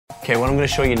Okay, what I'm going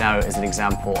to show you now is an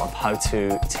example of how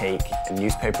to take a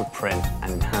newspaper print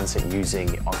and enhance it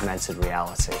using augmented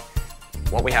reality.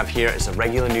 What we have here is a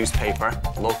regular newspaper,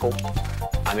 local.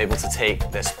 I'm able to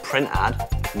take this print ad,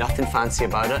 nothing fancy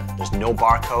about it. There's no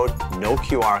barcode, no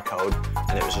QR code,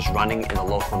 and it was just running in a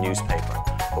local newspaper.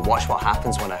 But watch what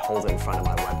happens when I hold it in front of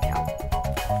my webcam.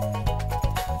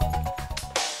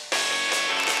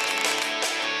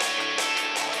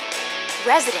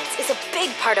 Residence is a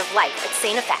big part of life at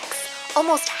St. FX.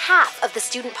 Almost half of the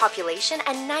student population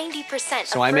and 90%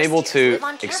 So I'm able to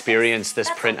experience this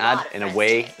print ad in a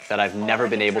way that I've never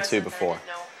been able to before.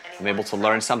 I'm able to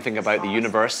learn something about the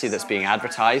university that's being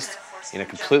advertised in a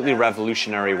completely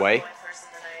revolutionary way.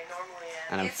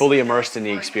 And I'm fully immersed in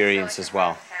the experience as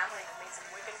well.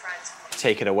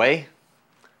 Take it away,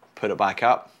 put it back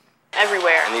up.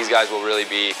 Everywhere. And these guys will really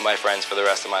be my friends for the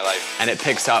rest of my life. And it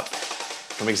picks up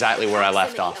from exactly where I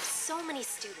left off. So many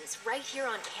students right here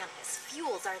on campus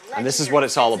fuels our And this is what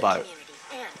it's all about.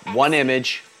 One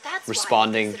image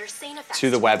responding to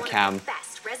the webcam,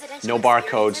 no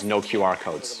barcodes, no QR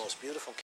codes.